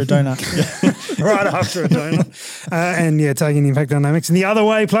 Right after a donut. Right after a donut. And taking Impact Dynamics. And the other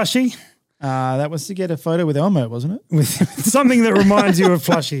way, Plushie, That was to get a photo with Elmo, wasn't it? with something that reminds you of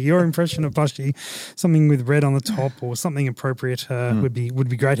Plushie, your impression of Plushie, something with red on the top or something appropriate would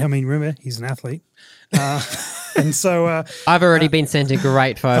be great. I mean, remember, he's an athlete. And so I've already been sent a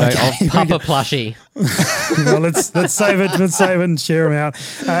great photo of Papa Plushie. well, let's save it. Let's save it and share them out.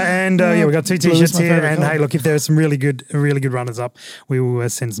 We got 2 T-shirts my here. favourite And colour. hey, look, if there are some really good runners up, we will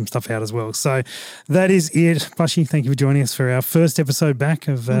send some stuff out as well. So that is it. Plushie, thank you for joining us for our first episode back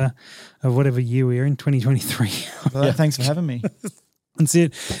of whatever year we're in, 2023. Well, thanks for having me. That's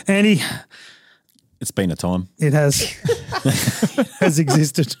it, Andy. It's been a time. It has has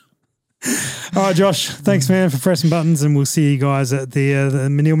existed. All right, Josh. Thanks, man, for pressing buttons, and we'll see you guys at the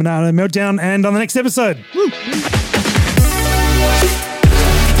Manil Monado Meltdown and on the next episode. Woo!